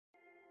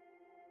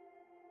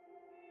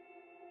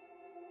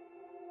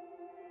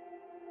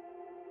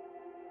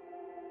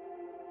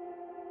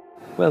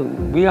Well,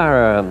 we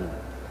are a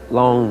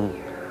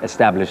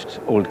long-established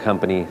old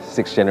company,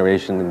 sixth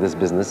generation in this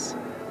business,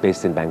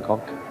 based in Bangkok.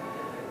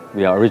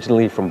 We are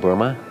originally from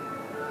Burma,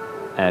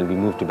 and we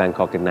moved to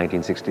Bangkok in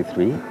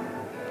 1963.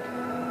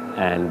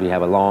 And we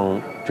have a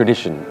long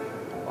tradition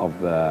of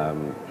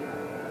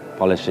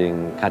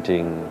polishing,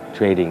 cutting,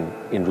 trading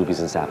in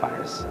rubies and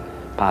sapphires,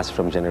 passed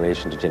from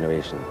generation to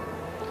generation.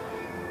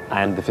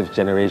 I am the fifth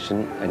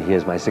generation, and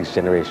here's my sixth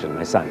generation,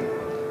 my son.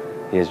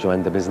 He has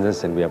joined the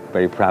business, and we are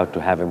very proud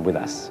to have him with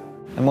us.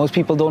 And most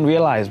people don't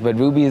realize, but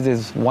rubies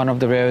is one of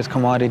the rarest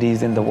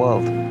commodities in the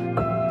world.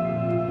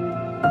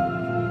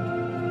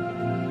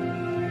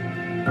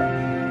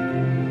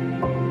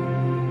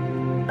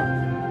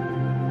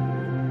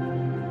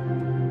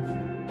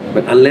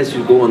 But unless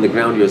you go on the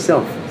ground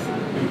yourself,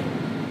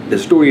 the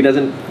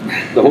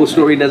whole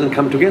story doesn't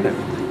come together.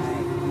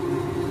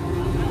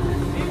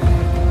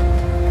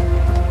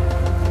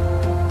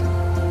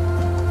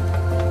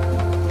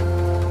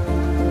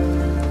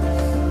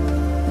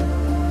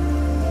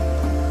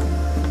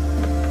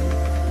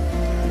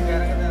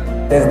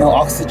 There's no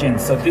oxygen,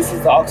 so this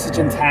is the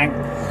oxygen tank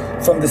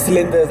from the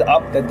cylinders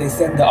up that they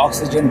send the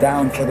oxygen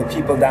down for the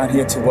people down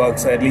here to work,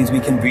 so at least we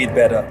can breathe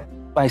better.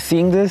 By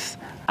seeing this,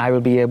 I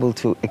will be able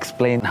to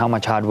explain how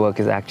much hard work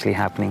is actually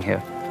happening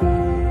here.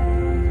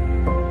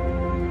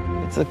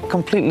 It's a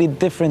completely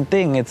different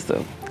thing. It's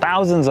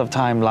thousands of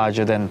times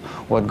larger than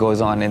what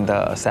goes on in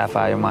the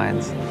sapphire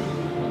mines.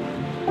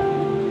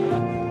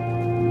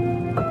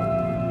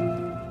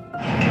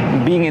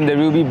 Being in the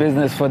ruby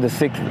business I'm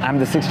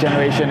the sixth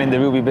generation in the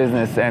ruby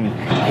business, and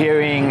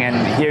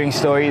hearing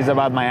stories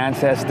about my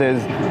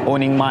ancestors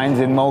owning mines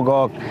in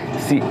Bangkok,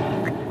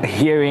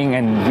 hearing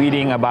and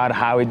reading about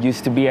how it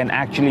used to be, and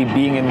actually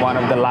being in one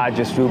of the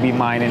largest ruby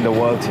mine in the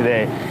world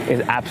today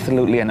is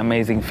absolutely an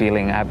amazing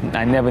feeling.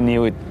 I never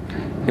knew it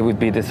would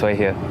be this way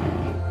here.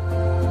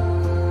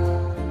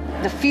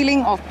 The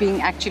feeling of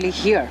being actually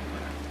here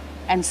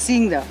and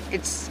seeing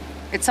it's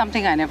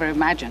something I never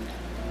imagined.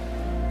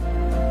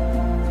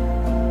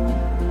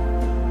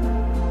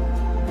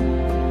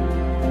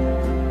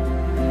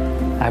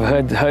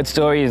 I've heard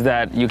stories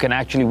that you can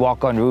actually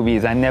walk on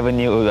rubies. I never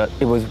knew that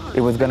it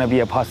was going to be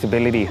a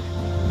possibility.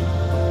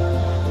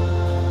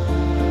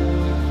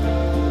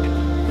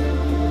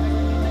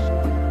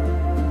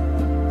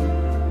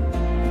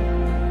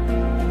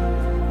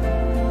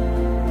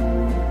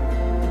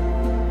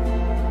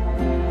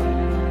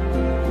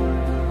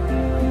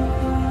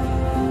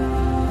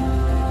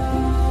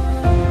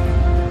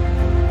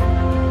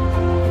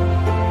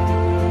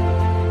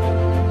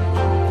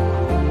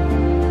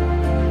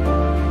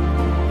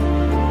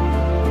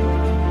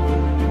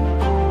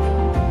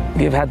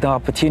 We've had the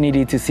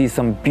opportunity to see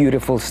some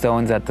beautiful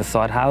stones at the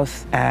Salt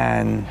House,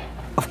 and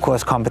of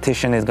course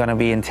competition is going to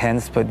be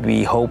intense, but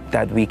we hope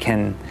that we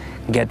can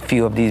get a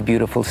few of these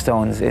beautiful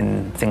stones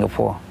in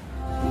Singapore.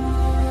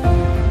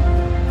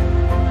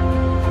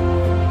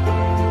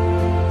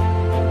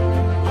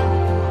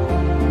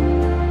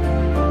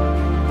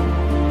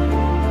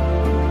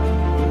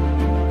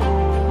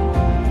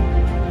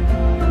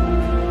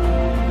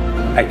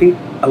 I think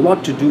a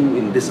lot to do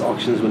in this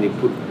auctions when you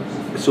put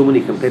so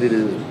many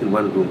competitors in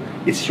one room,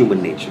 it's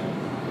human nature.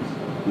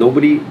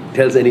 Nobody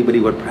tells anybody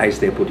what price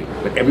they're putting,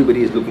 but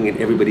everybody is looking at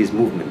everybody's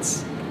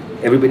movements.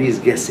 Everybody is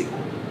guessing.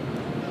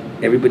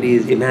 Everybody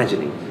is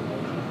imagining.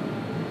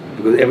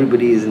 Because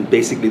everybody is in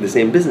basically the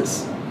same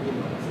business.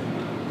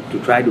 To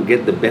try to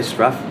get the best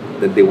rough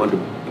that they want to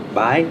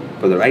buy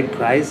for the right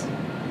price,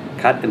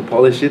 cut and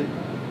polish it,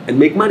 and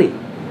make money.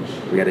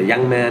 We had a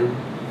young man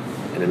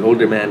and an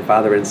older man,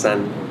 father and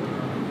son,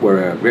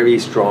 were a very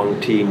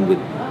strong team with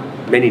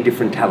many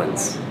different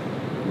talents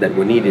that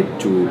were needed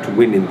to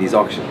win in these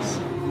auctions.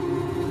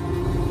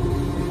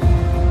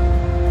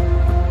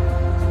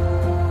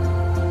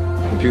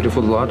 A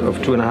beautiful lot of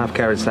 2.5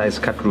 carat size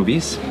cut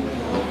rubies.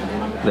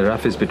 The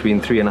rough is between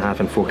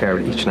 3.5 and 4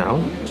 carat each now.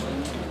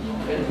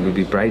 It will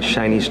be bright,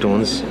 shiny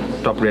stones,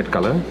 top red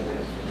color,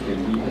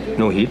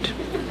 no heat,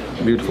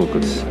 beautiful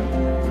goods.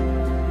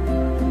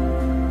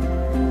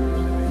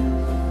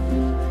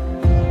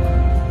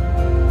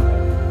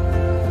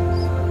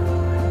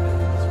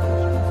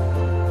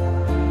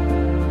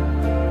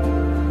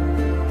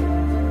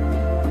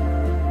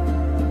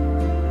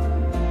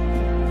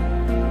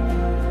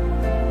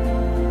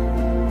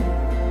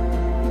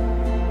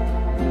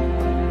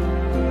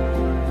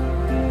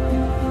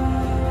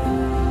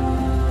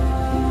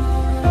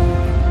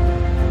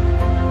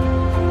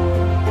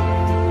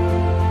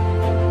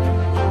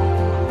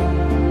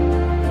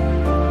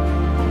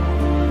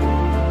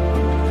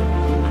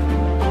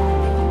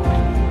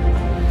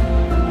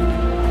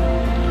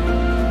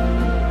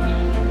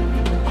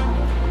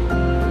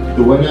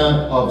 The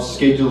winner of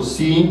Schedule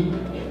C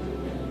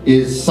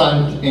is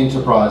Sant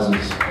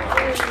Enterprises.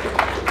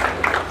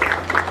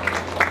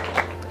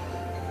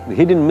 The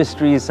hidden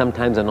mysteries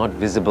sometimes are not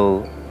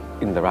visible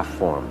in the rough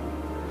form.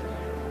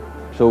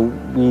 So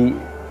we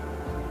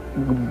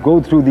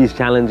go through these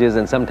challenges,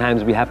 and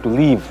sometimes we have to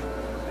leave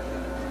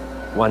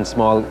one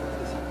small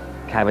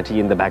cavity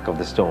in the back of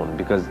the stone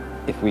because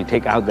if we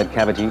take out that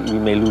cavity, we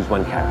may lose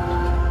 1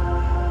 carat.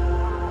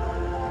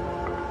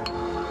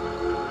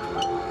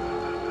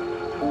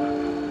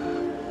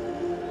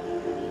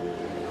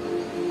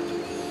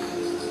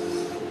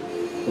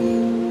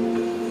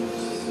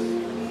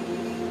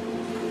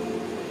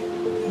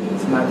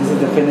 Now this is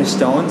the finished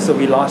stone, so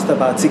we lost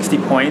about 60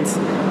 points.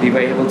 We were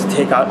able to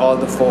take out all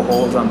the 4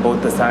 holes on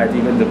both the sides,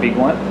 even the big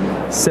one.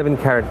 7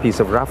 carat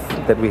piece of rough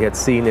that we had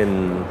seen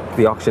in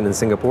the auction in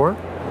Singapore.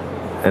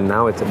 And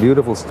now it's a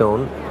beautiful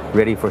stone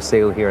ready for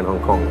sale here in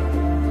Hong Kong.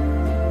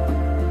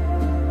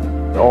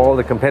 All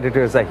the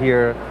competitors are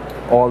here,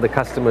 all the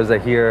customers are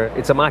here.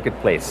 It's a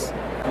marketplace.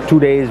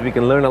 2 days we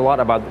can learn a lot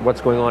about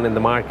what's going on in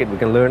the market. We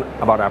can learn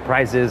about our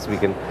prices. We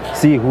can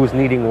see who's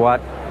needing what.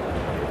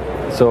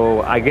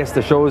 So I guess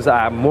the shows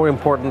are more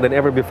important than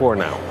ever before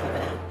now.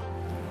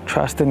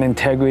 Trust and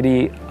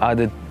integrity are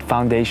the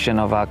foundation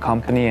of our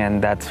company,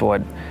 and that's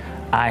what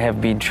I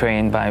have been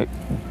trained by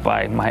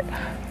my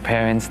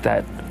parents,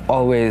 that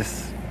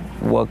always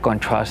work on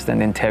trust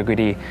and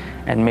integrity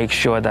and make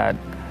sure that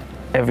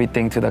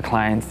everything to the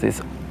clients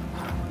is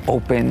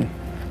open,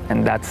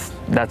 and that's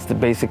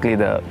basically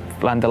the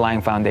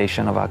underlying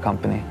foundation of our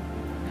company.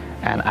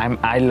 And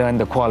I learned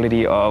the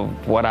quality of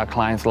what our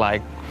clients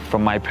like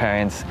from my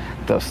parents.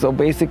 So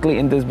basically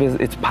in this business,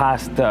 it's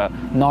passed, the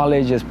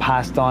knowledge is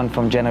passed on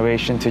from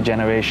generation to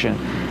generation,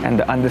 and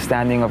the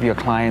understanding of your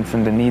clients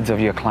and the needs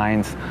of your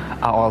clients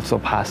are also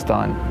passed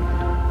on.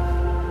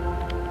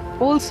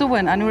 Also,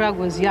 when Anurag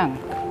was young,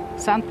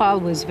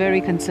 Santpal was very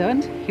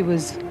concerned. He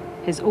was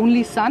his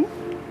only son,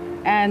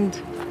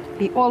 and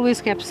he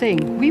always kept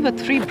saying, we were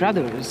 3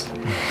 brothers.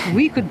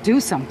 We could do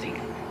something.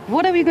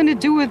 What are we going to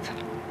do with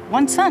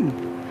 1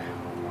 son?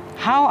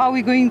 How are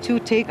we going to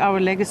take our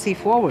legacy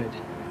forward?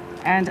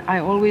 And I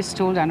always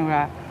told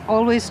Anurag,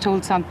 always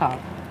told Santpal,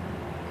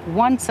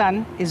 1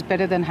 son is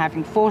better than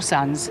having 4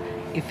 sons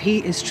if he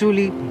is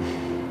truly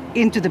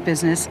into the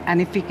business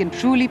and if we can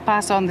truly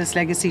pass on this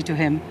legacy to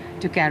him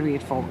to carry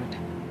it forward.